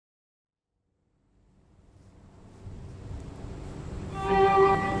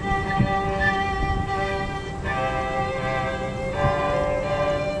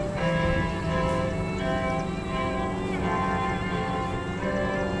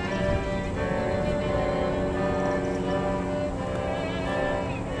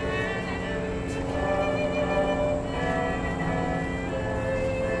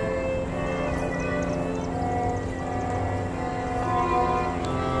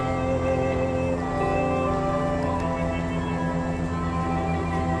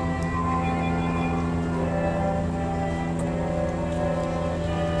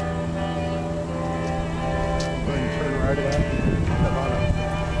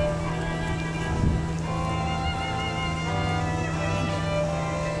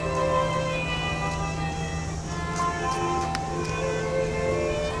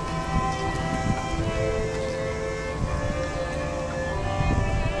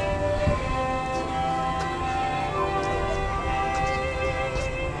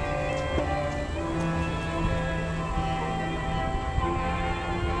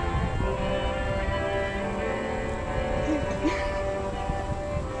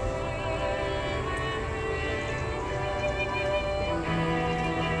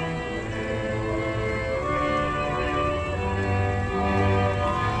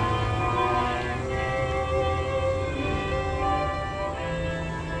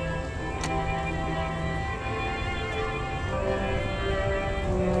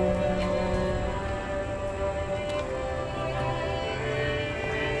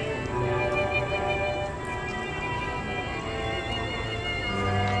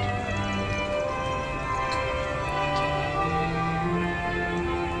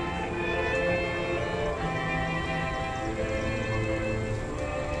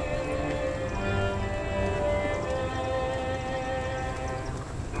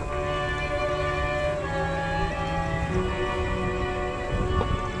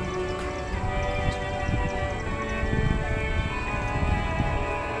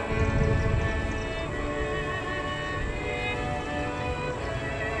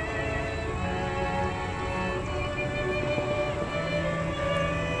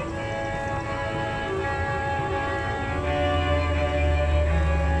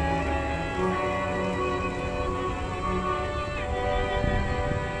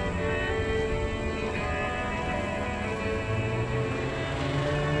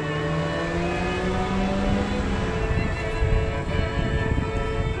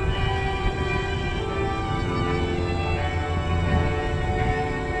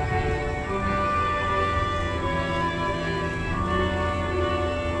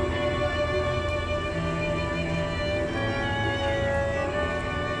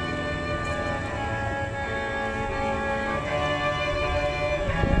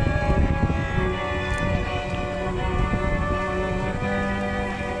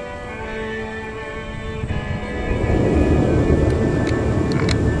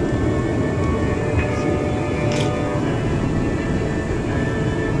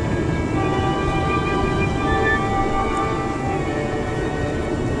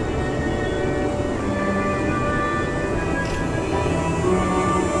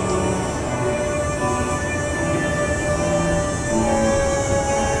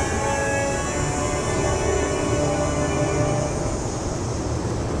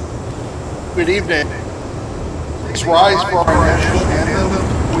Good evening. Please rise for our national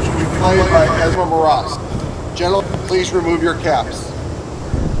anthem, which will be played by Esma Maras. Gentlemen, please remove your caps.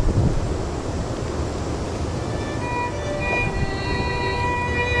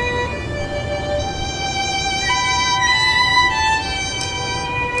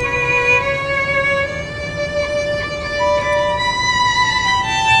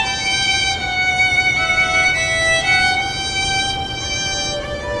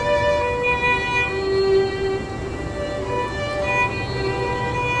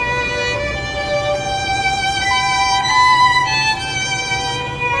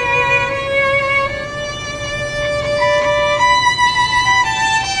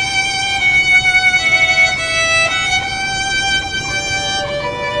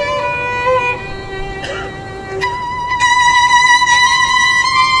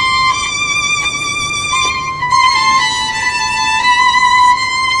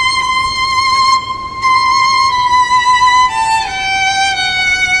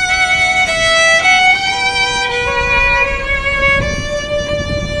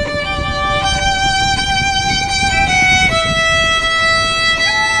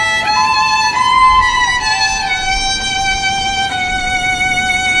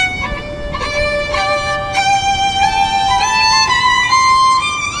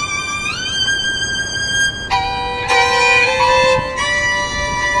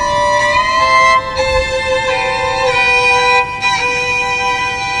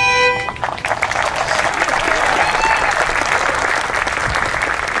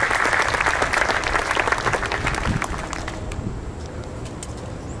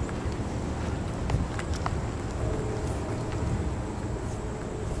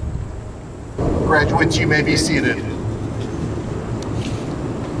 Graduates, you may be seated.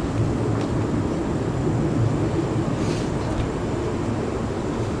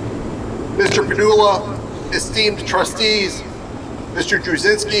 Mr. Padula, esteemed trustees, Mr.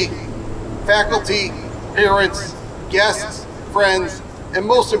 Druzynski, faculty, parents, guests, friends, and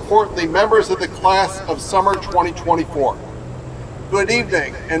most importantly, members of the class of summer 2024. Good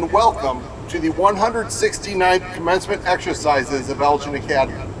evening and welcome to the 169th commencement exercises of Elgin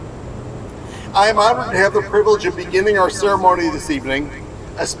Academy. I am honored to have the privilege of beginning our ceremony this evening,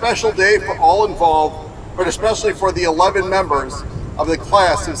 a special day for all involved, but especially for the 11 members of the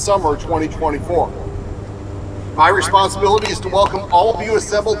class of summer 2024. My responsibility is to welcome all of you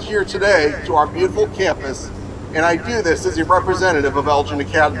assembled here today to our beautiful campus, and I do this as a representative of Elgin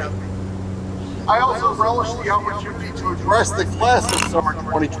Academy. I also relish the opportunity to address the class of summer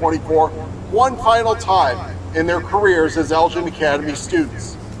 2024 one final time in their careers as Elgin Academy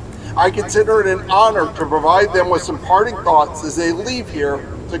students. I consider it an honor to provide them with some parting thoughts as they leave here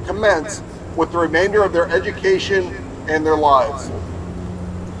to commence with the remainder of their education and their lives.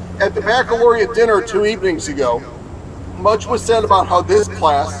 At the baccalaureate dinner 2 evenings ago, much was said about how this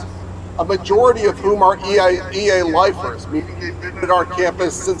class, a majority of whom are EA lifers, meaning they've been at our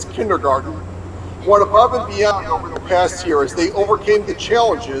campus since kindergarten, went above and beyond over the past year as they overcame the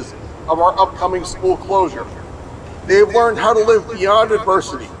challenges of our upcoming school closure. They have learned how to live beyond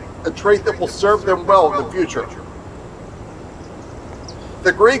adversity, a trait that will serve them well in the future.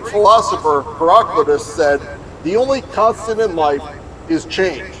 The Greek philosopher Heraclitus said, "The only constant in life is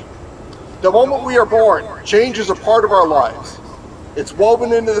change." The moment we are born, change is a part of our lives. It's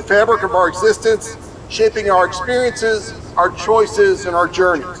woven into the fabric of our existence, shaping our experiences, our choices, and our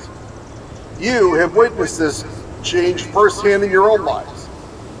journeys. You have witnessed this change firsthand in your own lives.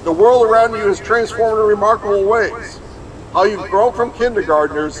 The world around you has transformed in remarkable ways. How you've grown from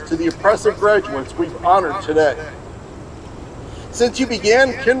kindergartners to the impressive graduates we've honored today. Since you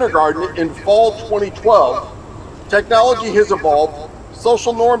began kindergarten in fall 2012, technology has evolved,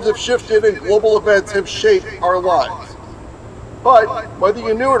 social norms have shifted, and global events have shaped our lives. But whether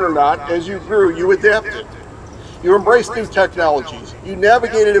you knew it or not, as you grew, you adapted. You embraced new technologies, you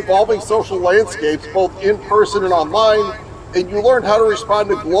navigated evolving social landscapes both in person and online, and you learned how to respond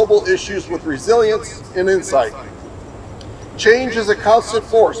to global issues with resilience and insight. Change is a constant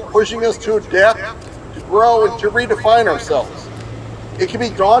force, pushing us to adapt, to grow, and to redefine ourselves. It can be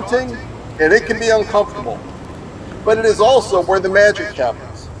daunting, and it can be uncomfortable, but it is also where the magic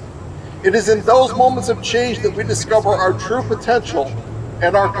happens. It is in those moments of change that we discover our true potential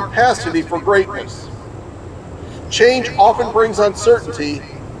and our capacity for greatness. Change often brings uncertainty,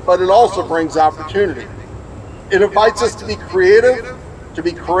 but it also brings opportunity. It invites us to be creative, to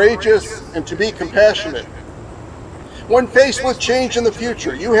be courageous, and to be compassionate. When faced with change in the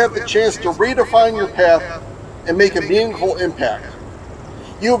future, you have the chance to redefine your path and make a meaningful impact.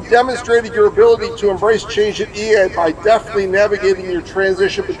 You have demonstrated your ability to embrace change at EA by deftly navigating your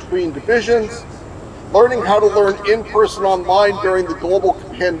transition between divisions, learning how to learn in-person online during the global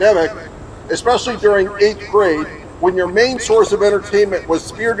pandemic, especially during 8th grade, when your main source of entertainment was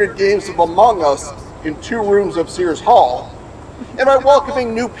spirited games of Among Us in 2 rooms of Sears Hall, and by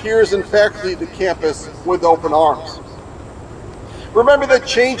welcoming new peers and faculty to campus with open arms. Remember that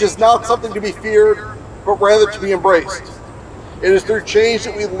change is not something to be feared, but rather to be embraced. It is through change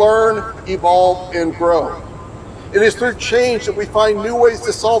that we learn, evolve, and grow. It is through change that we find new ways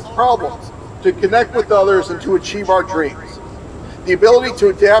to solve problems, to connect with others, and to achieve our dreams. The ability to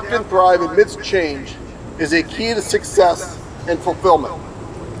adapt and thrive amidst change is a key to success and fulfillment.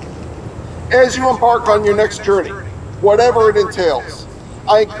 As you embark on your next journey, whatever it entails,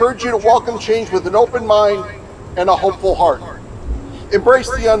 I encourage you to welcome change with an open mind and a hopeful heart.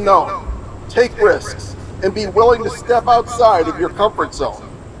 Embrace the unknown, take risks, and be willing to step outside of your comfort zone.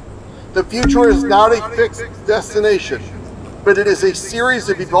 The future is not a fixed destination, but it is a series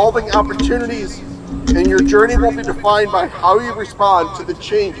of evolving opportunities, and your journey will be defined by how you respond to the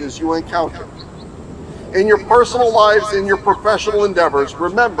changes you encounter. In your personal lives and your professional endeavors,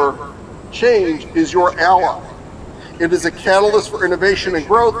 remember, change is your ally. It is a catalyst for innovation and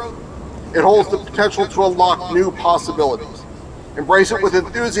growth. It holds the potential to unlock new possibilities. Embrace it with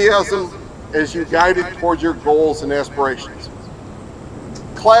enthusiasm as you guide it towards your goals and aspirations.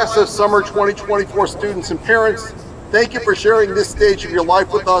 Class of Summer 2024 students and parents, thank you for sharing this stage of your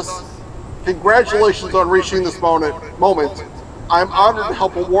life with us. Congratulations on reaching this moment. I'm honored to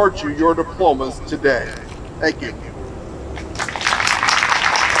help award you your diplomas today. Thank you.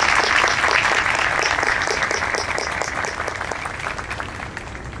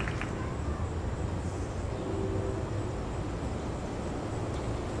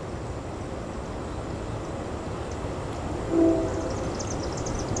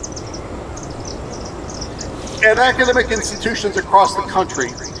 At academic institutions across the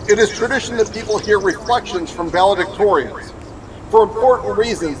country, it is tradition that people hear reflections from valedictorians. For important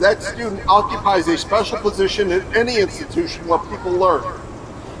reasons, that student occupies a special position at any institution where people learn.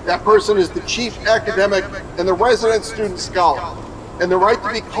 That person is the chief academic and the resident student scholar, and the right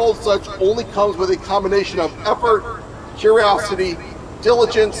to be called such only comes with a combination of effort, curiosity,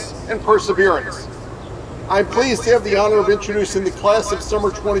 diligence, and perseverance. I'm pleased to have the honor of introducing the Class of Summer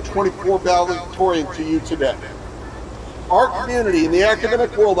 2024 Valedictorian to you today. Our community and the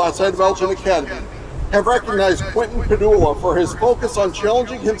academic world outside of Elgin Academy have recognized Quinten Padula for his focus on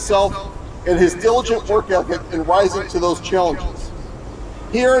challenging himself and his diligent work ethic in rising to those challenges.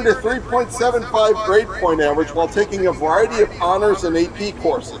 He earned a 3.75 grade point average while taking a variety of honors and AP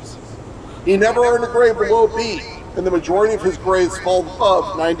courses. He never earned a grade below B, and the majority of his grades fall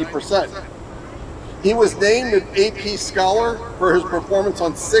above 90%. He was named an AP Scholar for his performance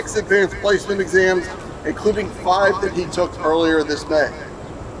on 6 advanced placement exams, including 5 that he took earlier this May.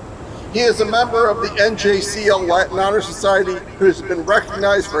 He is a member of the NJCL Latin Honor Society who has been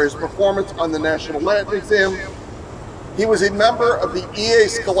recognized for his performance on the National Latin Exam. He was a member of the EA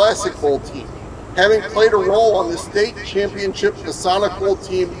Scholastic Bowl team, having played a role on the state championship Masonic Bowl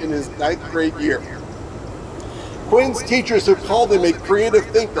team in his 9th grade year. Quinn's teachers have called him a creative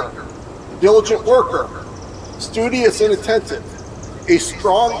thinker, diligent worker, studious and attentive, a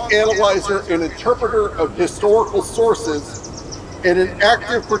strong analyzer and interpreter of historical sources, and an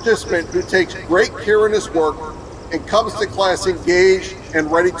active participant who takes great care in his work and comes to class engaged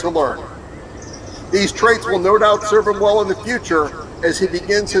and ready to learn. These traits will no doubt serve him well in the future as he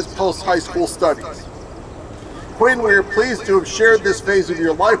begins his post-high school studies. Quinn, we are pleased to have shared this phase of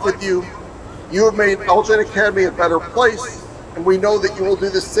your life with you. You have made Elgin Academy a better place, and we know that you will do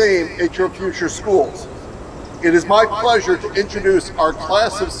the same at your future schools. It is my pleasure to introduce our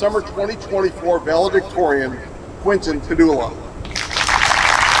Class of Summer 2024 Valedictorian, Quinten Padula.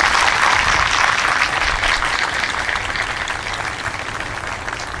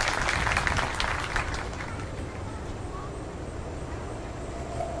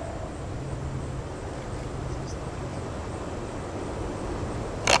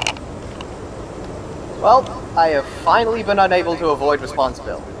 Well, I have finally been unable to avoid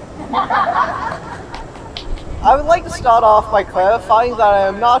responsibility. I would like to start off by clarifying that I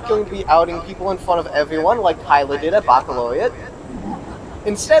am not going to be outing people in front of everyone like Tyler did at Baccalaureate.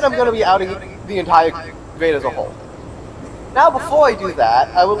 Instead, I'm going to be outing the entire grade as a whole. Now, before I do that,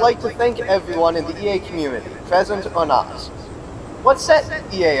 I would like to thank everyone in the EA community, present or not. What set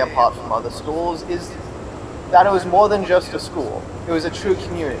EA apart from other schools is that it was more than just a school. It was a true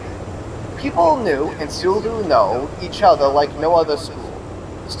community. People knew, and still do know, each other like no other school.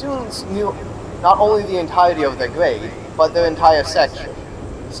 Students knew not only the entirety of their grade, but their entire section.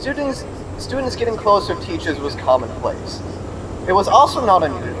 Students getting close to teachers was commonplace. It was also not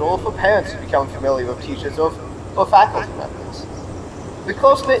unusual for parents to become familiar with teachers or faculty members. The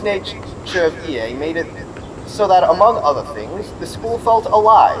close-knit nature of EA made it so that, among other things, the school felt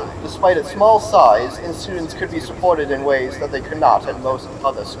alive, despite its small size, and students could be supported in ways that they could not at most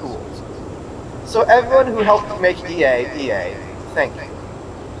other schools. So everyone who helped make EA, thank you.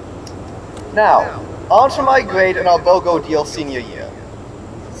 Now, on to my grade in our BOGO deal senior year.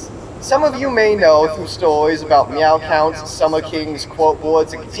 Some of you may know through stories about meow counts, summer kings, quote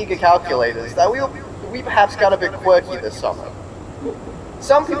boards, and Katika calculators that we perhaps got a bit quirky this summer.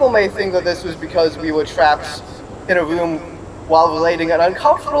 Some people may think that this was because we were trapped in a room while relating an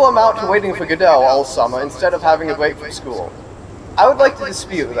uncomfortable amount to waiting for Godot all summer instead of having a break from school. I would like to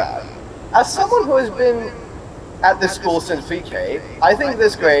dispute that. As someone who has been at this school since pre-K, I think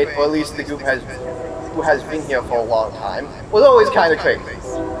this grade, or at least the group who has been here for a long time, was always kind of crazy.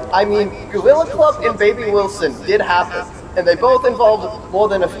 I mean, Gorilla Club and Baby Wilson did happen, and they both involved more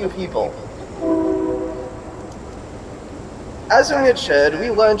than a few people. As we matured, we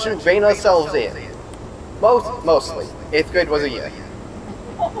learned to rein ourselves in. Mostly. 8th grade was a year.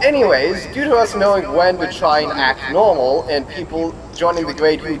 Anyways, due to us knowing when to try and act normal, and people joining the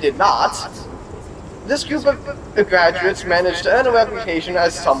grade who did not, this group of graduates managed to earn a reputation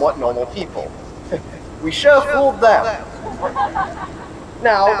as somewhat normal people. We sure fooled them.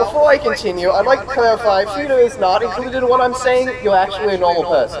 Now, before I continue, I'd like to clarify, if Frida is not included in what I'm saying, you're actually a normal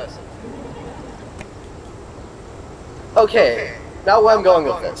person. Okay, now where I'm going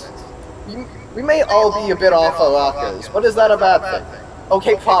with this. We may all be a bit off our rockers, but is that a bad thing?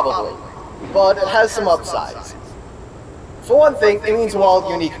 Okay, probably, but it has some upsides. For one thing, it means we're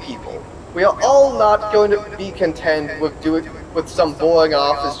all unique people. We are all not going to be content with some boring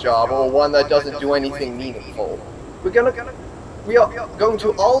office job or one that doesn't do anything meaningful. We are going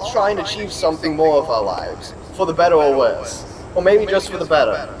to all try and achieve something more of our lives, for the better or worse. Or maybe just for the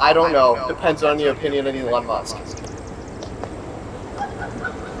better. I don't know. Depends on your opinion of Elon Musk.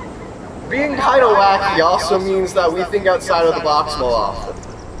 Being kind of wacky also means that we think outside of the box more often.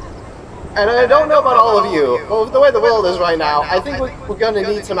 And I don't know about all of you, but with the way the world is right now, I think we're going to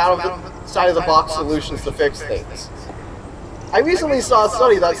need some out-of-the-side-of-the-box solutions to fix things. I recently saw a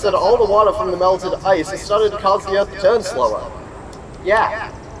study that said all the water from the melted ice has started to cause the Earth to turn slower.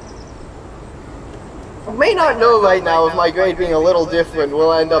 Yeah. I may not know right now if my grade being a little different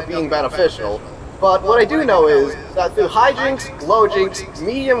will end up being beneficial, but what I do know is that through high jinks, low jinks,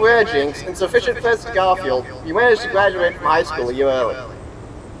 medium rare jinks, and sufficient threats to Garfield, you managed to graduate from high school a year early.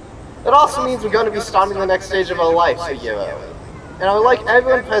 It also means we're going to be starting the next stage of our lives a year early. And I would like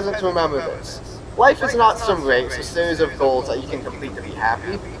everyone present to remember this. Life is not some race, a series of goals that you can complete to be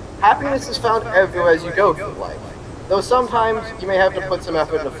happy. Happiness is found everywhere as you go through life, though sometimes you may have to put some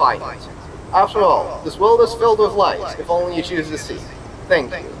effort to find it. After all, this world is filled with lights, if only you choose to see.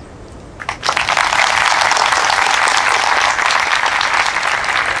 Thank you.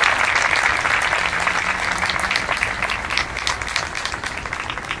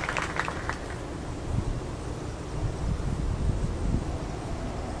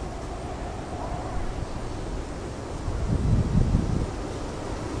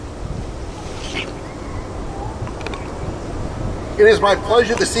 It is my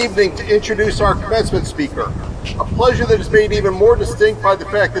pleasure this evening to introduce our commencement speaker, a pleasure that is made even more distinct by the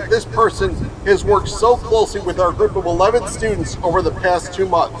fact that this person has worked so closely with our group of 11 students over the past 2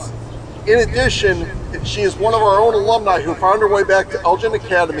 months. In addition, she is one of our own alumni who found her way back to Elgin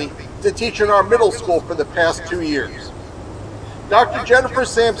Academy to teach in our middle school for the past 2 years. Dr. Jennifer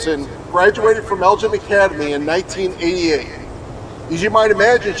Sampson graduated from Elgin Academy in 1988. As you might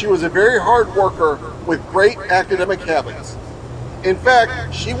imagine, she was a very hard worker with great academic habits. In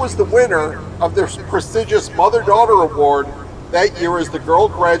fact, she was the winner of the prestigious Mother-Daughter Award that year as the girl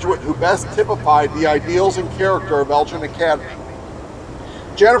graduate who best typified the ideals and character of Elgin Academy.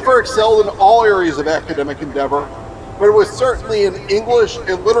 Jennifer excelled in all areas of academic endeavor, but it was certainly in English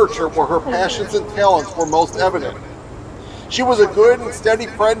and literature where her passions and talents were most evident. She was a good and steady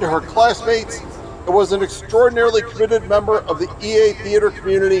friend to her classmates and was an extraordinarily committed member of the EA theater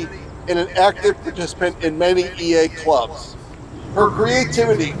community and an active participant in many EA clubs. Her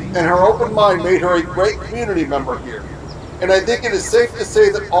creativity and her open mind made her a great community member here, and I think it is safe to say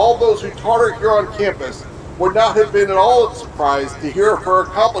that all those who taught her here on campus would not have been at all surprised to hear of her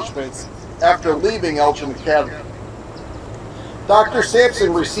accomplishments after leaving Elgin Academy. Dr.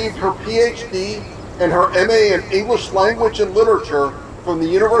 Sampson received her PhD and her MA in English Language and Literature from the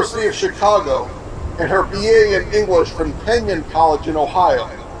University of Chicago and her BA in English from Kenyon College in Ohio.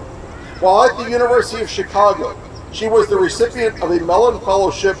 While at the University of Chicago, She was the recipient of a Mellon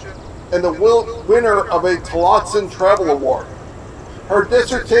Fellowship and the winner of a Tillotson Travel Award. Her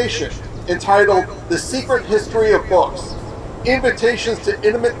dissertation, entitled The Secret History of Books, Invitations to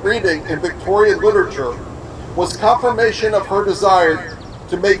Intimate Reading in Victorian Literature, was confirmation of her desire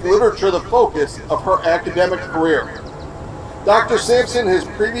to make literature the focus of her academic career. Dr. Sampson has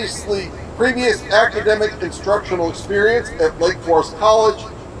previous academic instructional experience at Lake Forest College,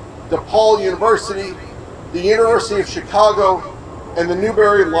 DePaul University, the University of Chicago, and the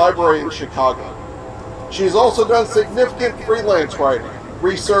Newberry Library in Chicago. She has also done significant freelance writing,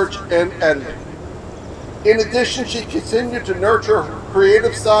 research, and editing. In addition, she continued to nurture her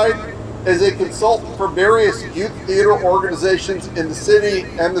creative side as a consultant for various youth theater organizations in the city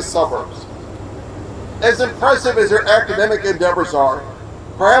and the suburbs. As impressive as her academic endeavors are,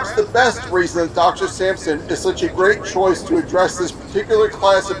 perhaps the best reason that Dr. Sampson is such a great choice to address this particular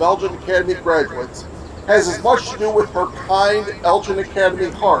class of Elgin Academy graduates has as much to do with her kind Elgin Academy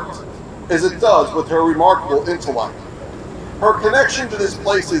heart as it does with her remarkable intellect. Her connection to this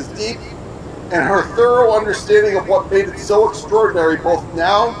place is deep, and her thorough understanding of what made it so extraordinary both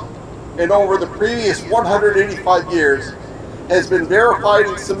now and over the previous 185 years has been verified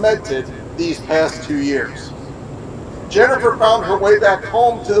and cemented these past 2 years. Jennifer found her way back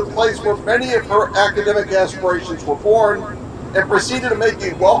home to the place where many of her academic aspirations were born and proceeded to make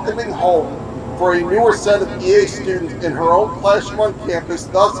a welcoming home for a newer set of EA students in her own classroom on campus,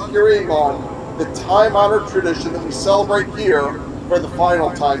 thus carrying on the time-honored tradition that we celebrate here for the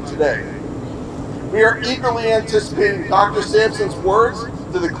final time today. We are eagerly anticipating Dr. Sampson's words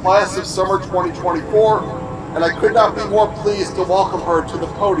to the class of summer 2024, and I could not be more pleased to welcome her to the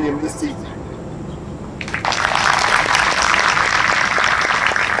podium this evening.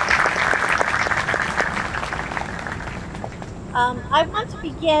 I want to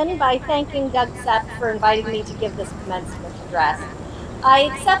begin by thanking Doug Sepp for inviting me to give this commencement address. I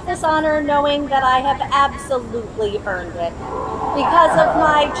accept this honor knowing that I have absolutely earned it because of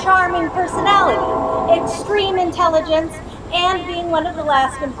my charming personality, extreme intelligence, and being one of the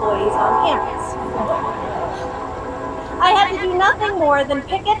last employees on campus. I had to do nothing more than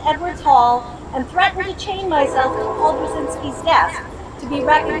picket Edwards Hall and threaten to chain myself to Paul Brzezinski's desk to be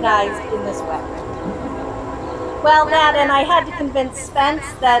recognized in this way. Well, that, and I had to convince Spence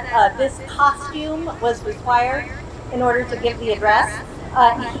that this costume was required in order to give the address.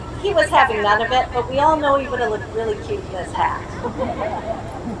 He was having none of it, but we all know he would have looked really cute in this hat.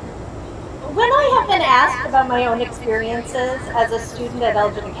 When I have been asked about my own experiences as a student at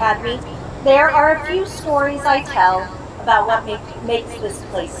Elgin Academy, there are a few stories I tell about what makes this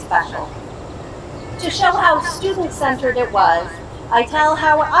place special. To show how student-centered it was, I tell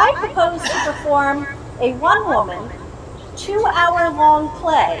how I proposed to perform a one-woman, 2-hour-long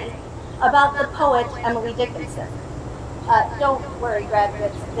play about the poet Emily Dickinson. Don't worry,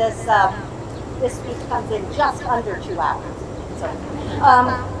 graduates, this piece comes in just under 2 hours. So,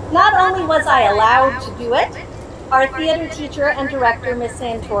 not only was I allowed to do it, our theater teacher and director, Miss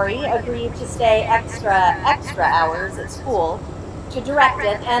Santori, agreed to stay extra hours at school to direct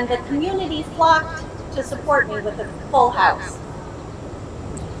it, and the community flocked to support me with a full house.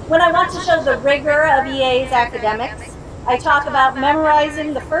 When I want to show the rigor of EA's academics, I talk about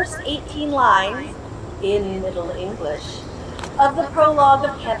memorizing the first 18 lines, in Middle English, of the prologue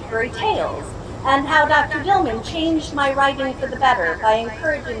of Canterbury Tales, and how Dr. Dillman changed my writing for the better by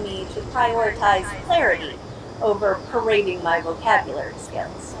encouraging me to prioritize clarity over parading my vocabulary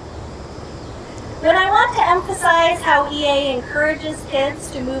skills. When I want to emphasize how EA encourages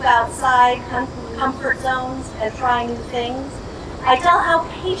kids to move outside comfort zones and try new things, I tell how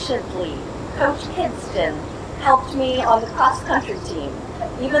patiently Coach Kidston helped me on the cross-country team,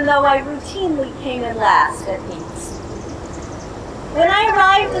 even though I routinely came in last at meets. When I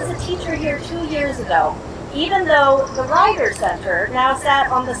arrived as a teacher here 2 years ago, even though the Ryder Center now sat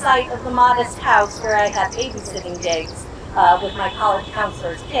on the site of the modest house where I had babysitting gigs with my college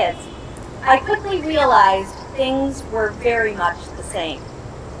counselor's kids, I quickly realized things were very much the same.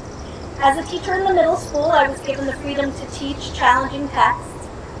 As a teacher in the middle school, I was given the freedom to teach challenging texts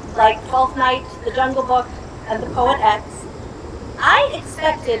like Twelfth Night, The Jungle Book, and The Poet X. I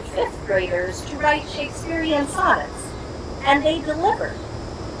expected 5th graders to write Shakespearean sonnets, and they delivered,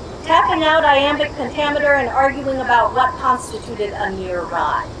 tapping out iambic pentameter and arguing about what constituted a near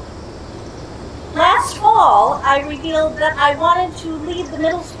rhyme. Last fall, I revealed that I wanted to lead the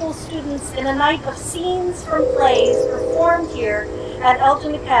middle school students in a night of scenes from plays performed here at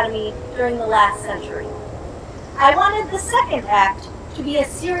Elgin Academy during the last century. I wanted the second act to be a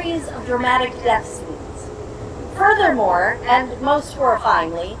series of dramatic death scenes. Furthermore, and most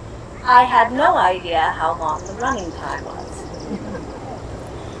horrifyingly, I had no idea how long the running time was.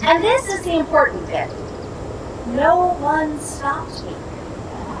 And this is the important bit. No one stopped me.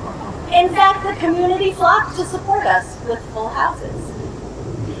 In fact, the community flocked to support us with full houses.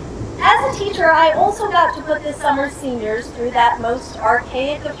 As a teacher, I also got to put this summer's seniors through that most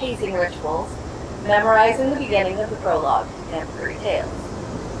archaic of hazing rituals, memorizing the beginning of the prologue to Contemporary Tales.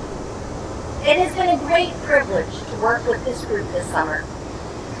 It has been a great privilege to work with this group this summer,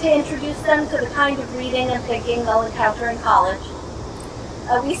 to introduce them to the kind of reading and thinking they'll encounter in college.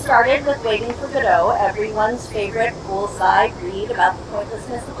 We started with Waiting for Godot, everyone's favorite poolside read about the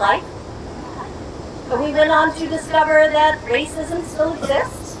pointlessness of life. But we went on to discover that racism still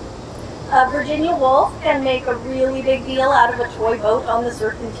exists. Virginia Woolf can make a really big deal out of a toy boat on the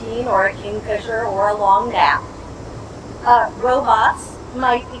Serpentine, or a kingfisher, or a long nap. Robots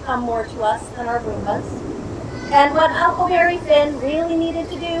might become more to us than our Roombas. And what Huckleberry Finn really needed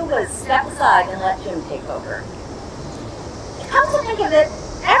to do was step aside and let Jim take over. Come to think of it,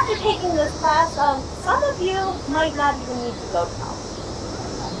 after taking this class, some of you might not even need to go to college.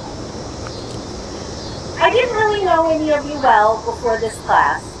 I didn't really know any of you well before this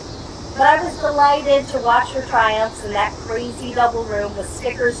class, but I was delighted to watch your triumphs in that crazy double room with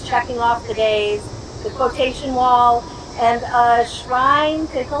stickers checking off the days, the quotation wall, and a shrine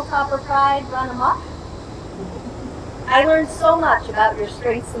to Hilltopper pride run amok. I learned so much about your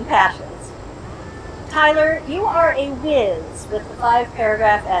strengths and passions. Tyler, you are a whiz with the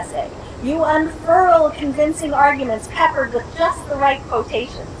 5-paragraph essay. You unfurl convincing arguments peppered with just the right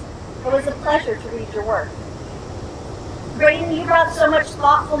quotations. It was a pleasure to read your work. Braden, you brought so much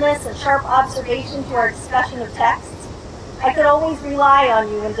thoughtfulness and sharp observation to our discussion of texts. I could always rely on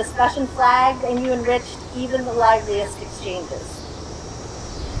you when discussion flagged, and you enriched even the liveliest exchanges.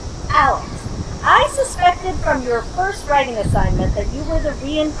 Alex, I suspected from your first writing assignment that you were the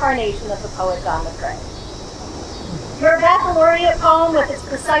reincarnation of the poet John McCrae. Your baccalaureate poem, with its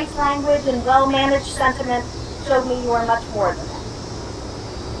precise language and well-managed sentiment, showed me you are much more than that.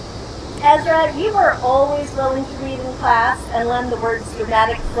 Ezra, you were always willing to read in class and lend the words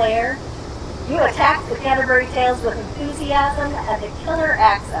dramatic flair. You attacked the Canterbury Tales with enthusiasm and a killer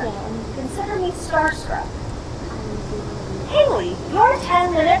accent. Consider me starstruck. Haley, your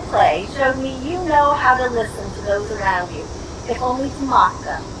 10-minute play showed me you know how to listen to those around you, if only to mock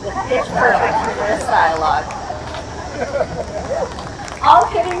them with pitch-perfect humorous dialogue. All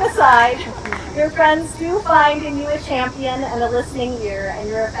kidding aside, your friends do find in you a champion and a listening ear, and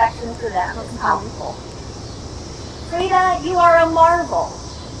your affection for them is powerful. Frida, you are a marvel.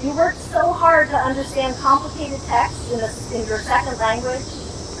 You worked so hard to understand complicated texts in your second language,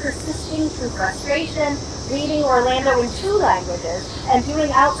 persisting through frustration, reading Orlando in 2 languages, and doing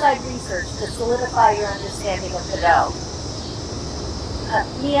outside research to solidify your understanding of Godot.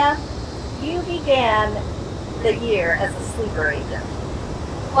 Mia, you began the year as a sleeper agent.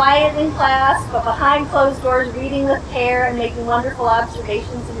 Quiet in class, but behind closed doors, reading with care and making wonderful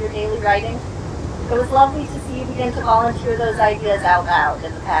observations in your daily writing. It was lovely to see you begin to volunteer those ideas out loud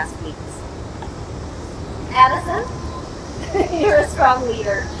in the past weeks. Addison, you're a strong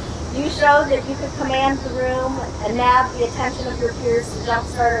leader. You showed that you could command the room and nab the attention of your peers to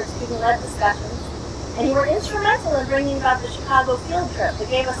jumpstart our student-led discussions. And you were instrumental in bringing about the Chicago field trip that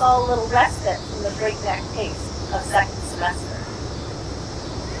gave us all a little respite from the breakneck pace of second semester.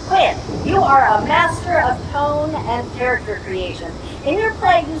 Quinn, you are a master of tone and character creation. In your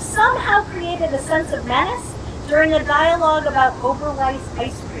play, you somehow created a sense of menace during a dialogue about Oberweis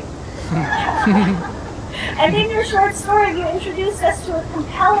ice cream. And in your short story, you introduced us to a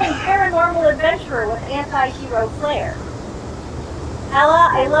compelling paranormal adventurer with anti-hero flair. Ella,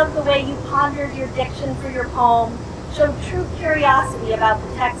 I love the way you pondered your diction for your poem, showed true curiosity about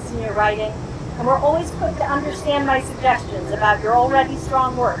the text in your writing, and were always quick to understand my suggestions about your already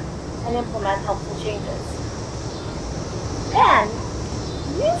strong work and implement helpful changes. Then,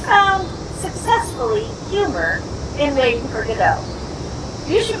 you found successfully humor in Waiting for Godot.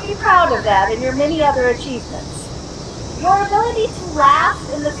 You should be proud of that and your many other achievements. Your ability to laugh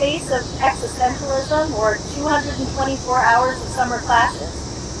in the face of existentialism or 224 hours of summer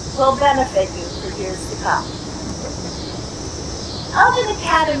classes will benefit you for years to come. Elgin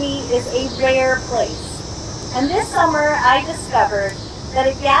Academy is a rare place, and this summer I discovered that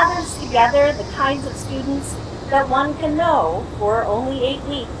it gathers together the kinds of students that one can know for only 8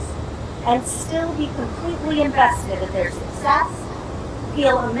 weeks and still be completely invested in their success,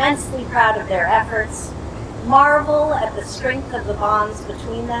 feel immensely proud of their efforts, marvel at the strength of the bonds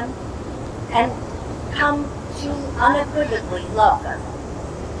between them, and come to unequivocally love them.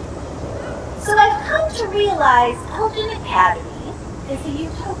 So I've come to realize Elgin Academy is a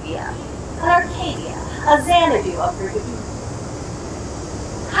utopia, an Arcadia, a Xanadu of Brigadier.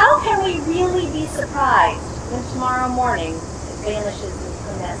 How can we really be surprised when tomorrow morning it vanishes into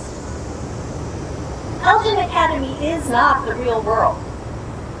the mist? Elgin Academy is not the real world,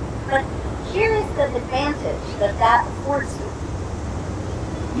 but here is the advantage that affords you.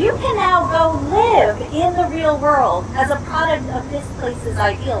 You can now go live in the real world as a product of this place's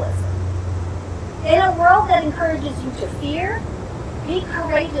idealism. In a world that encourages you to fear, be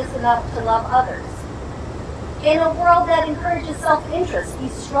courageous enough to love others. In a world that encourages self-interest, be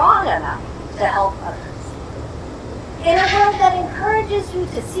strong enough to help others. In a world that encourages you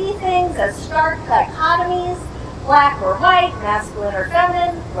to see things as stark dichotomies, black or white, masculine or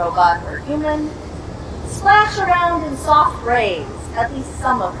feminine, robot or human, splash around in soft rays, at least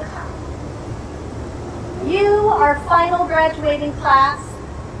some of the time. You, our final graduating class,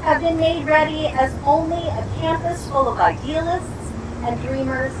 have been made ready as only a campus full of idealists and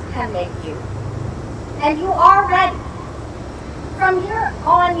dreamers can make you. And you are ready. From here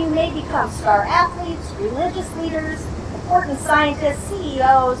on, you may become star athletes, religious leaders, important scientists,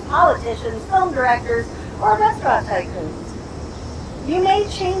 CEOs, politicians, film directors, or restaurant tycoons. You may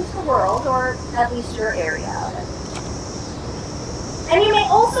change the world, or at least your area of it. And you may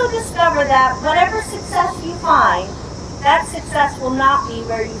also discover that whatever success you find, that success will not be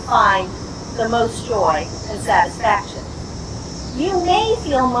where you find the most joy and satisfaction. You may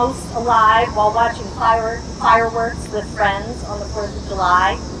feel most alive while watching fireworks with friends on the 4th of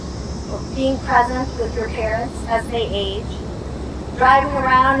July, or being present with your parents as they age, driving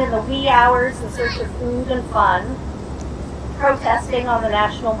around in the wee hours in search of food and fun, protesting on the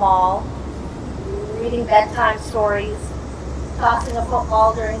National Mall, reading bedtime stories, tossing a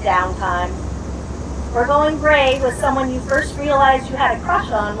football during downtime, or going brave with someone you first realized you had a crush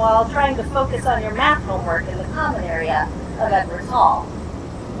on while trying to focus on your math homework in the common area of Edwards Hall.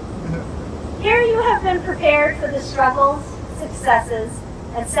 Here you have been prepared for the struggles, successes,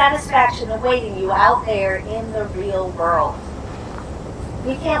 and satisfaction awaiting you out there in the real world.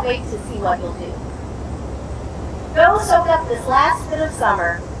 We can't wait to see what you'll do. Go soak up this last bit of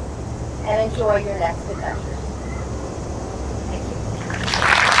summer and enjoy your next adventure. Thank you.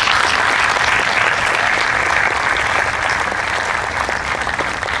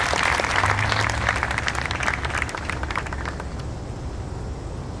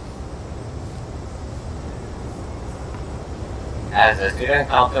 As a student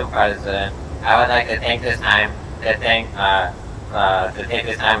council president, I would like to take this time to take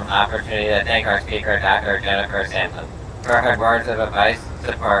this opportunity to thank our speaker, Dr. Jennifer Sampson, for her words of advice,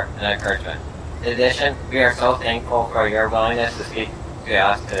 support, and encouragement. In addition, we are so thankful for your willingness to speak to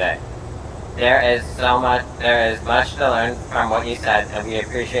us today. There is much to learn from what you said, and we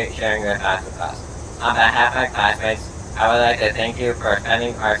appreciate sharing your thoughts with us. On behalf of my classmates, I would like to thank you for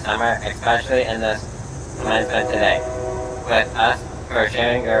spending our summer, especially in this commencement today, with us, for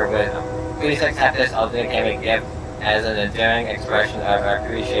sharing your wisdom. Please accept this Elgin Academy gift as an enduring expression of our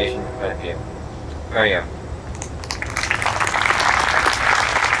appreciation for you.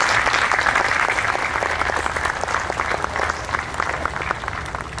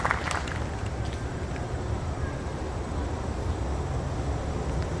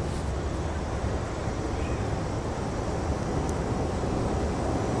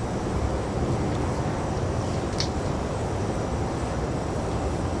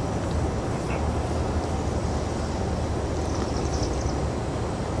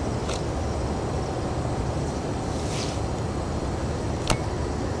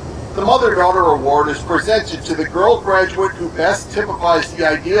 The Mother-Daughter Award is presented to the girl graduate who best typifies the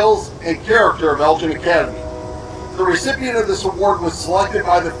ideals and character of Elgin Academy. The recipient of this award was selected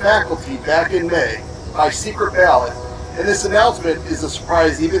by the faculty back in May by secret ballot, and this announcement is a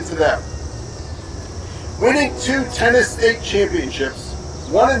surprise even to them. Winning 2 tennis state championships,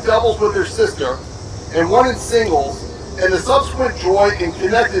 1 in doubles with her sister, and 1 in singles, and the subsequent joy and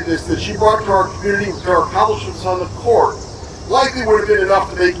connectedness that she brought to our community with her accomplishments on the court likely would have been enough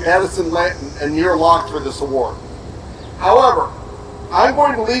to make Addison Lanton a near lock for this award. However, I'm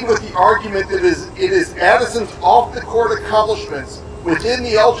going to lead with the argument that it is Addison's off-the-court accomplishments within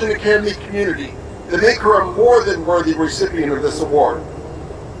the Elgin Academy community that make her a more than worthy recipient of this award.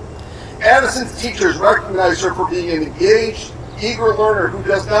 Addison's teachers recognize her for being an engaged, eager learner who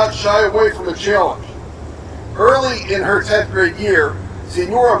does not shy away from a challenge. Early in her 10th grade year,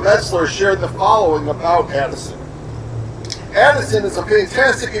 Senora Metzler shared the following about Addison. Addison is a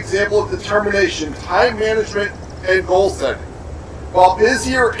fantastic example of determination, time management, and goal setting. While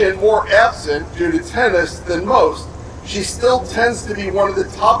busier and more absent due to tennis than most, she still tends to be one of the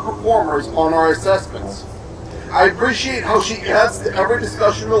top performers on our assessments. I appreciate how she adds to every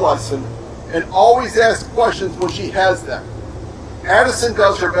discussion or lesson and always asks questions when she has them. Addison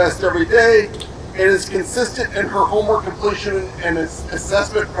does her best every day and is consistent in her homework completion and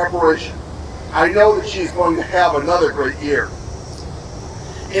assessment preparation. I know that she's going to have another great year.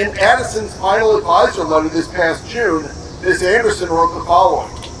 In Addison's final advisor letter this past June, Ms. Anderson wrote the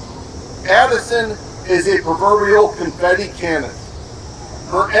following: Addison is a proverbial confetti cannon.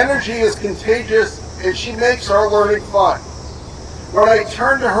 Her energy is contagious and she makes our learning fun. When I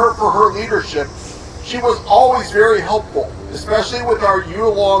turned to her for her leadership, she was always very helpful, especially with our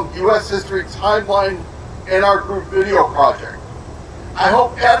year-long U.S. history timeline and our group video project. I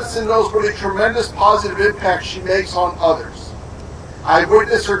hope Addison knows what a tremendous positive impact she makes on others. I've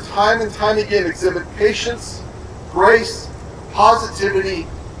witnessed her time and time again exhibit patience, grace, positivity,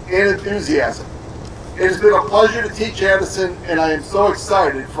 and enthusiasm. It has been a pleasure to teach Addison, and I am so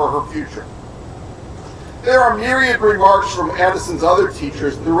excited for her future. There are myriad remarks from Addison's other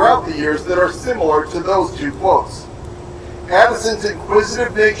teachers throughout the years that are similar to those two quotes. Addison's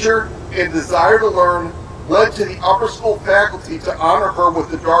inquisitive nature and desire to learn led to the upper school faculty to honor her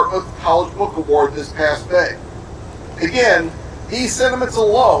with the Dartmouth College Book Award this past May. Again, these sentiments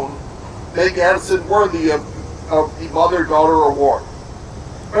alone make Addison worthy of the Mother-Daughter Award.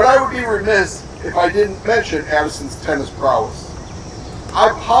 But I would be remiss if I didn't mention Addison's tennis prowess. I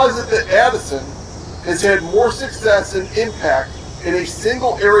posit that Addison has had more success and impact in a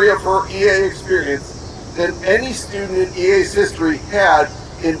single area of her EA experience than any student in EA's history had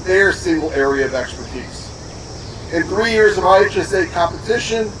in their single area of expertise. In 3 years of IHSA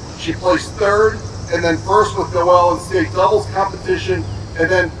competition, she placed third, and then first with Noel in state doubles competition, and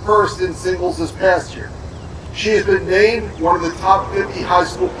then first in singles this past year. She has been named one of the top 50 high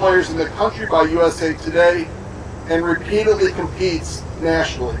school players in the country by USA Today and repeatedly competes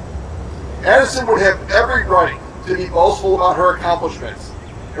nationally. Addison would have every right to be boastful about her accomplishments,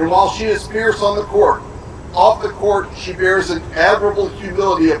 and while she is fierce on the court, off the court she bears an admirable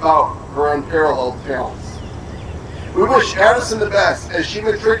humility about her unparalleled talents. We wish Addison the best as she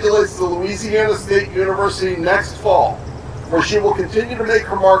matriculates to Louisiana State University next fall, where she will continue to make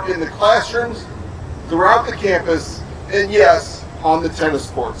her mark in the classrooms, throughout the campus, and yes, on the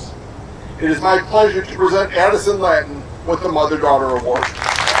tennis courts. It is my pleasure to present Addison Lanton with the Mother-Daughter Award.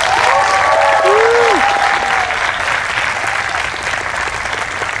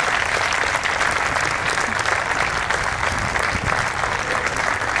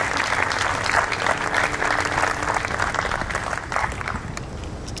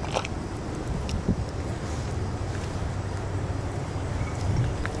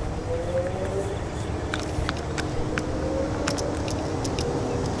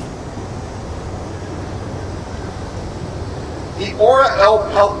 The Ora L.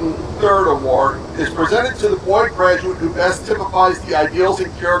 Pelton III Award is presented to the boy graduate who best typifies the ideals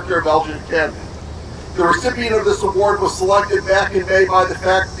and character of Elgin Academy. The recipient of this award was selected back in May by the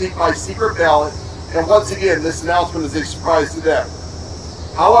faculty by secret ballot, and once again, this announcement is a surprise to them.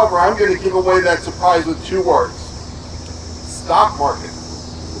 However, I'm going to give away that surprise with 2 words: stock market.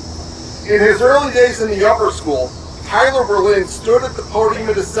 In his early days in the upper school, Tyler Berlin stood at the podium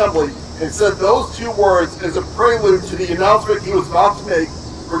at assembly and said those 2 words as a prelude to the announcement he was about to make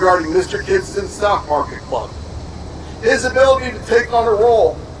regarding Mr. Kidston's Stock Market Club. His ability to take on a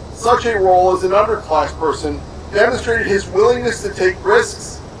role, such a role as an underclass person, demonstrated his willingness to take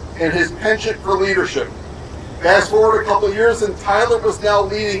risks and his penchant for leadership. Fast forward a couple of years and Tyler was now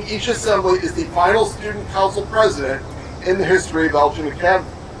leading each assembly as the final student council president in the history of Elgin Academy.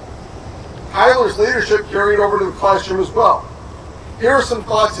 Tyler's leadership carried over to the classroom as well. Here are some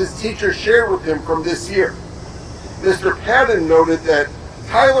thoughts his teachers shared with him from this year. Mr. Padden noted that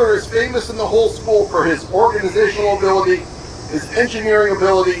Tyler is famous in the whole school for his organizational ability, his engineering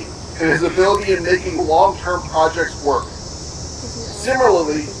ability, and his ability in making long-term projects work.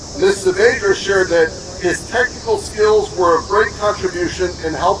 Similarly, Ms. Saavedra shared that his technical skills were of great contribution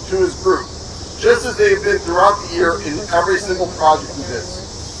and help to his group, just as they have been throughout the year in every single project he did.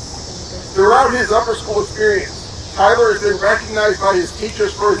 Throughout his upper school experience, Tyler has been recognized by his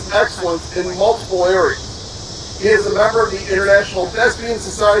teachers for his excellence in multiple areas. He is a member of the International Thespian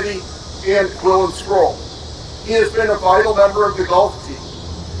Society and Quill and Scroll. He has been a vital member of the golf team.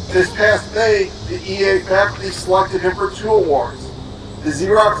 This past May, the EA faculty selected him for 2 awards: the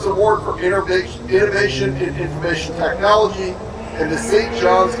Xerox Award for Innovation in Information Technology and the St.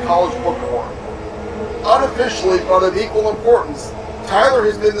 John's College Book Award. Unofficially, but of equal importance, Tyler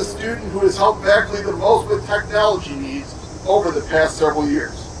has been the student who has helped faculty the most with technology needs over the past several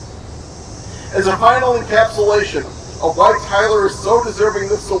years. As a final encapsulation of why Tyler is so deserving of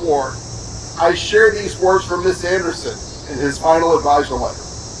this award, I share these words from Miss Anderson in his final advisor letter.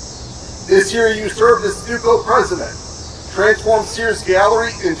 This year you served as Stuco president, transformed Sears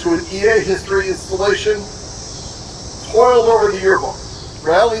Gallery into an EA history installation, toiled over the yearbook,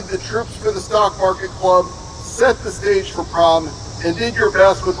 rallied the troops for the stock market club, set the stage for prom, and did your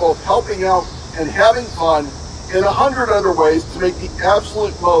best with both helping out and having fun in 100 other ways to make the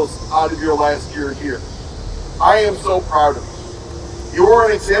absolute most out of your last year here. I am so proud of you. You are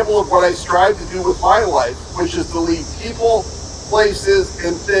an example of what I strive to do with my life, which is to leave people, places,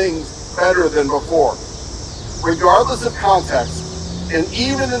 and things better than before. Regardless of context, and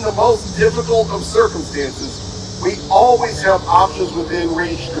even in the most difficult of circumstances, we always have options within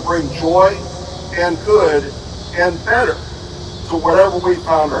reach to bring joy and good and better to wherever we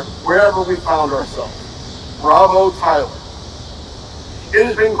found ourselves. Bravo, Tyler. It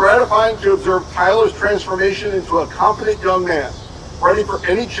has been gratifying to observe Tyler's transformation into a confident young man, ready for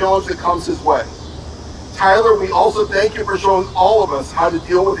any challenge that comes his way. Tyler, we also thank you for showing all of us how to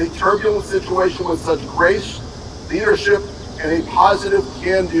deal with a turbulent situation with such grace, leadership, and a positive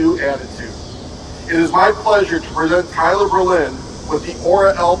can-do attitude. It is my pleasure to present Tyler Berlin with the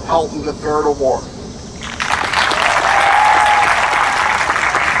Ora L. Pelton III Award.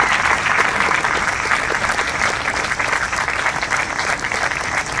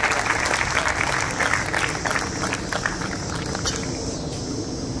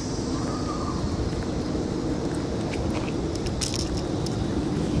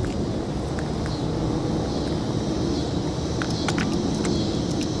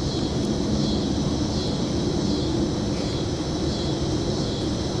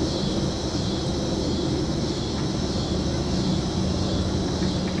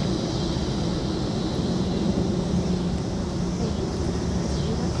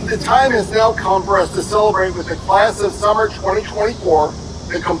 The time has now come for us to celebrate with the class of summer 2024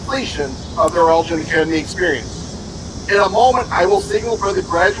 the completion of their Elgin Academy experience. In a moment, I will signal for the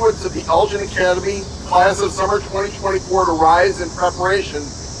graduates of the Elgin Academy class of summer 2024 to rise in preparation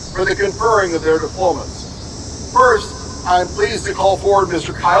for the conferring of their diplomas. First, I'm pleased to call forward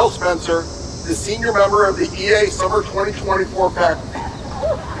Mr. Kyle Spencer, the senior member of the EA Summer 2024 faculty.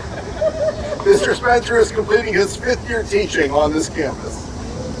 Mr. Spencer is completing his 5th year teaching on this campus.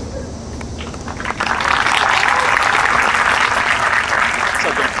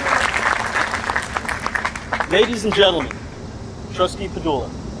 Ladies and gentlemen, Trustee Padula,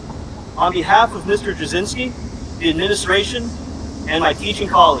 on behalf of Mr. Jasinski, the administration, and my teaching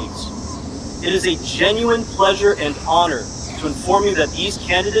colleagues, it is a genuine pleasure and honor to inform you that these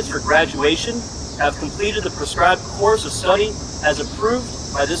candidates for graduation have completed the prescribed course of study as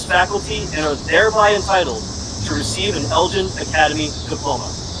approved by this faculty and are thereby entitled to receive an Elgin Academy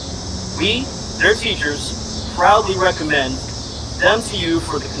diploma. We, their teachers, proudly recommend them to you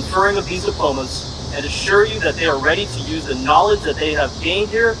for the conferring of these diplomas and assure you that they are ready to use the knowledge that they have gained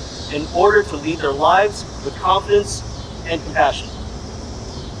here in order to lead their lives with confidence and compassion.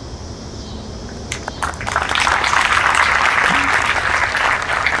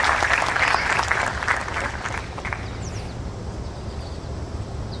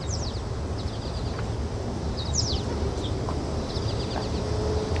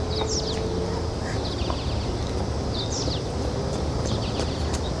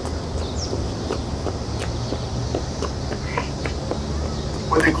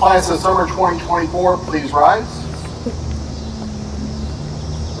 With the class of summer 2024, please rise.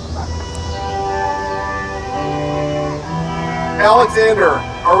 Alexander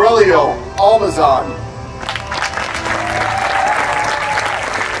Aurelio Almazan.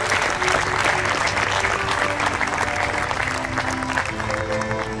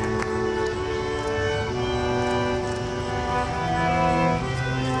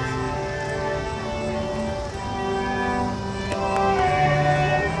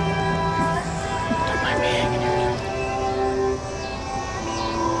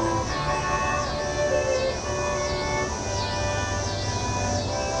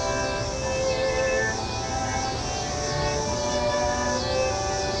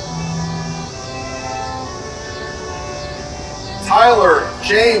 Tyler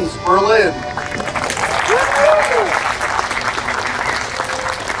James Berlin.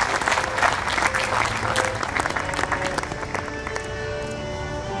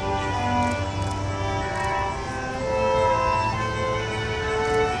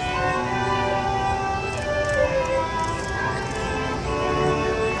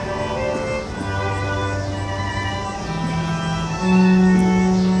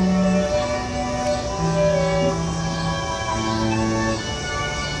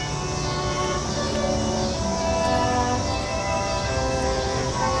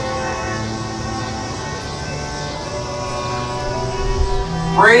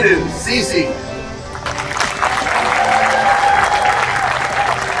 Braden Cece.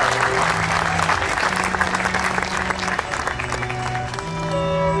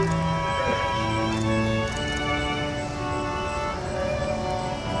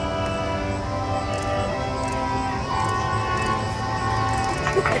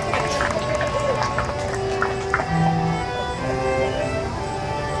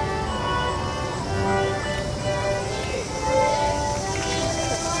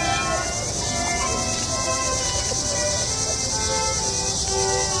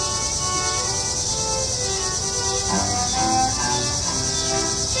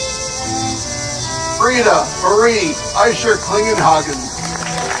 Frida Marie Eischer Klingenhagen.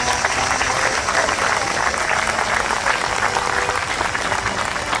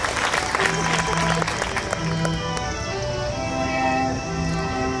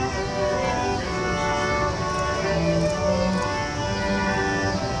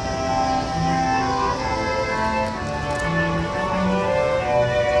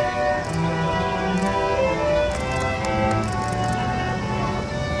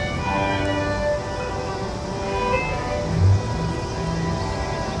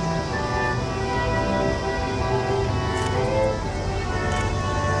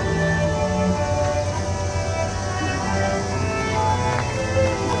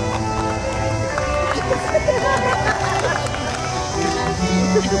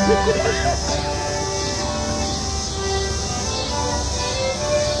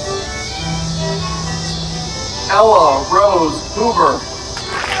 Ella Rose Hoover.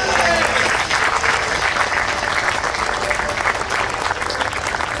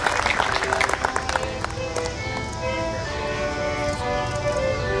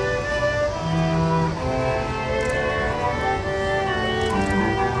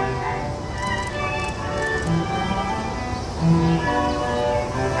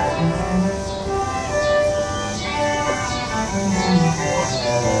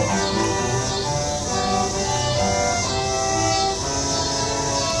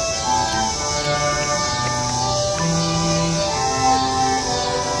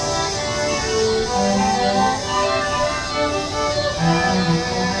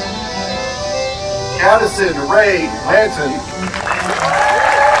 Addison Lanton.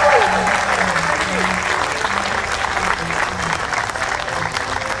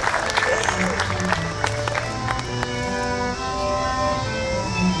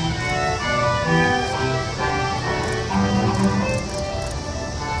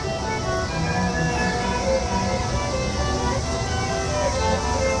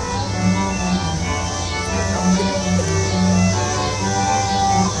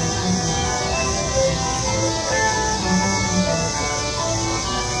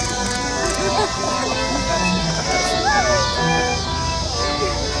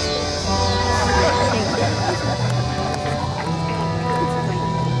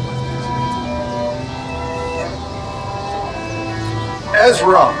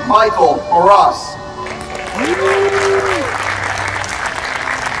 Ezra Michael Moras.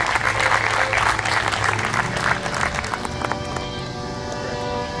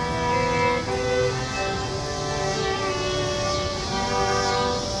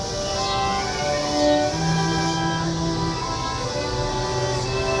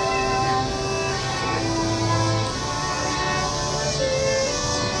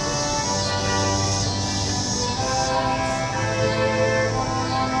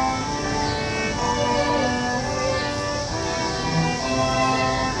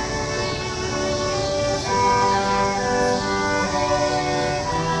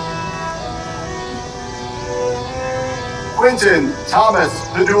 Quinten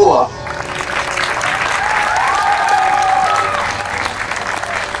Padula.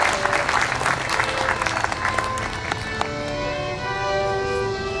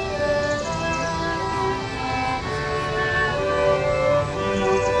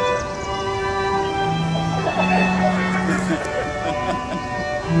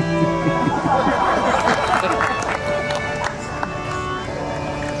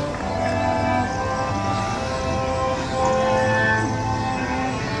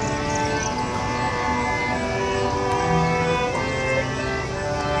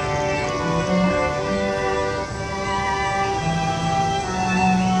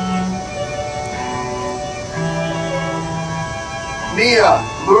 Mia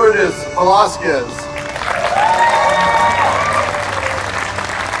Lourdes Velasquez.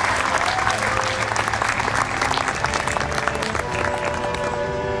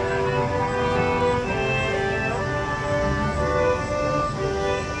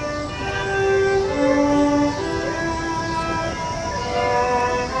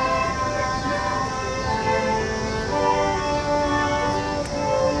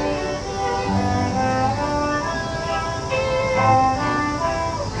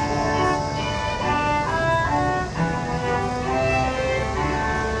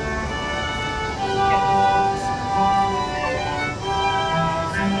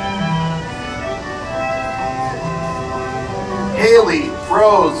 Haley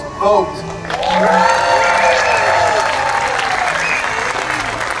Rose Vogt.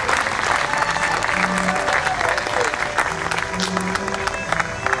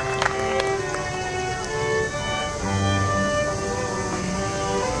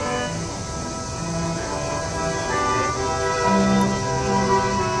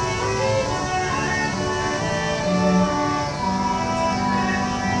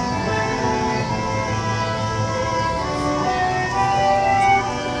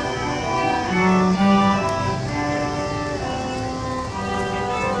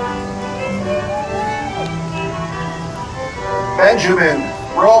 Benjamin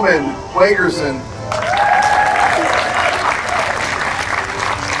Roman Wegrzyn.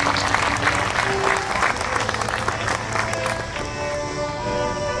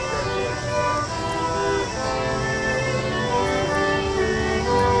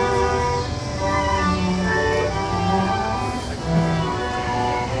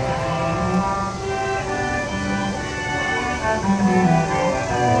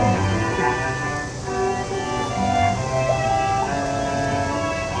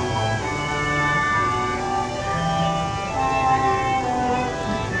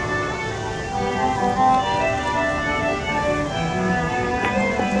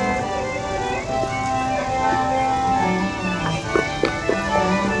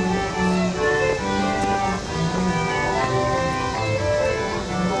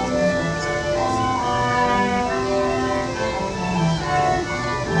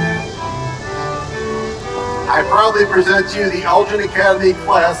 I proudly present to you the Elgin Academy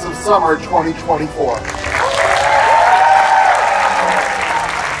Class of Summer 2024.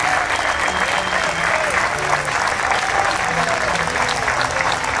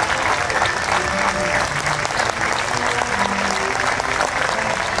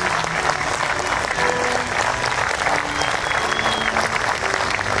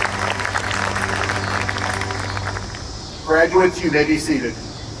 Graduates, you may be seated.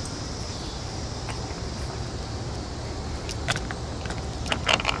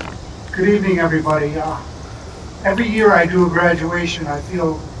 Good evening, everybody. Every year I do a graduation, I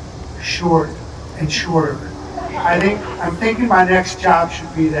feel short and shorter. I'm thinking my next job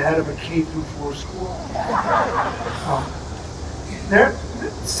should be the head of a K-4 school.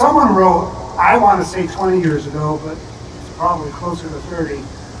 Someone wrote, I want to say 20 years ago, but it's probably closer to 30,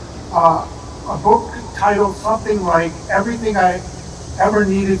 a book titled something like Everything I Ever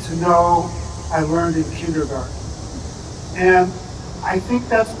Needed to Know I Learned in Kindergarten. And I think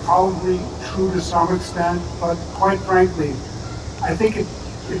that's probably true to some extent, but quite frankly, I think it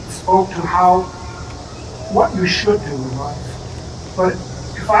spoke to what you should do in life. But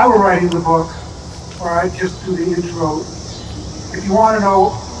if I were writing the book, or I'd just do the intro, if you want to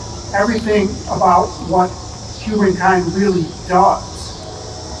know everything about what humankind really does,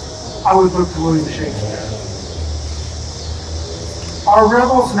 I would look to William Shakespeare. Our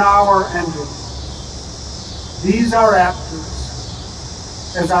revels now are ended. These are actors.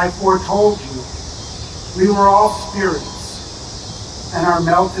 As I foretold you, we were all spirits and are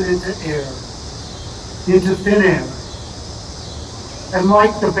melted into air, into thin air. And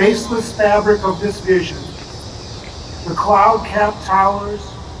like the baseless fabric of this vision, the cloud-capped towers,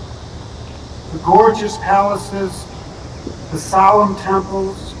 the gorgeous palaces, the solemn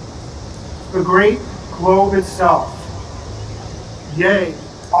temples, the great globe itself, yea,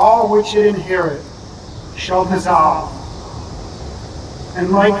 all which it inherit, shall dissolve. And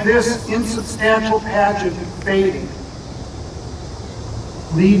like this insubstantial pageant fading,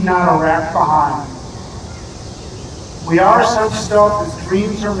 leave not a rack behind. We are such stuff as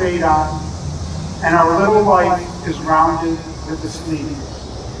dreams are made on, and our little life is rounded with the sleeve.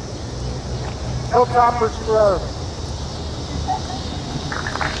 Hilltoppers forever.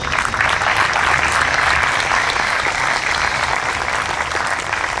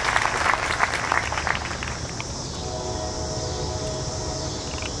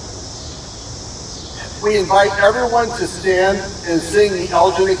 We invite everyone to stand and sing the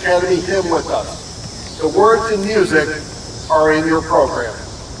Elgin Academy hymn with us. The words and music are in your program.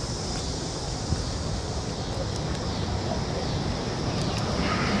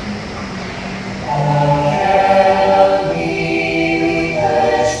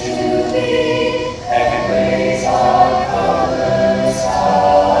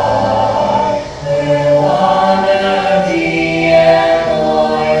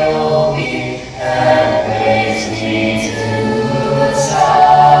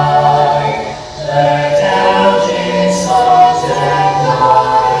 The Elgin songs and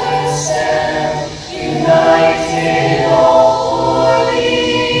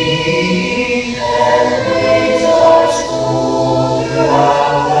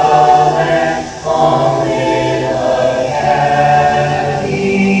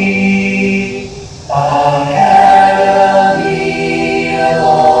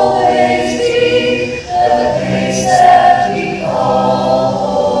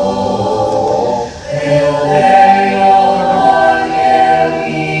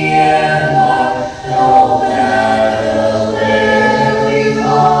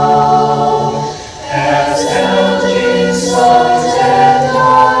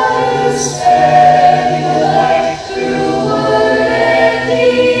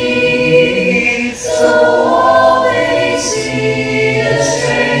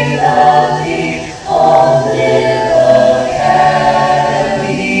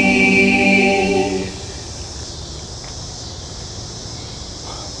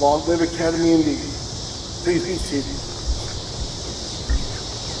seated.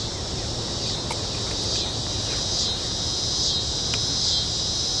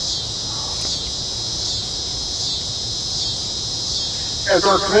 As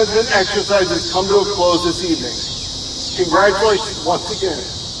our commencement exercises come to a close this evening, congratulations once again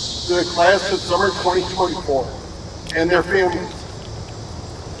to the class of summer 2024 and their families.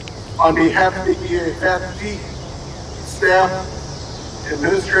 On behalf of the EA faculty, staff,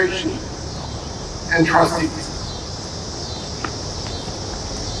 administration, and trustees.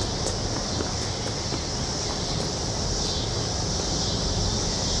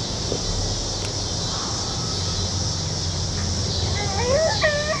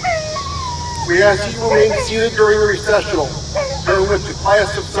 We ask you to remain seated during the recessional, during which the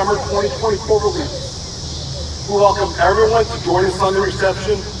class of summer 2024 will leave. We welcome everyone to join us on the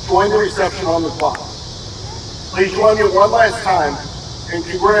reception, join the reception on the clock. Please join me one last time and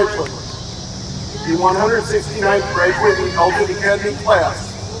congratulate the 169th graduating Elgin Academy class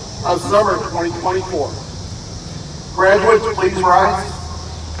of summer 2024. Graduates, please rise.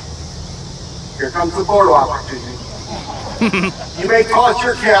 Here comes the photo opportunity. You may toss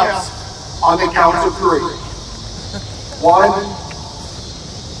your caps on the count of 3. 1,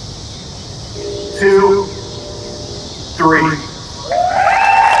 2, 3.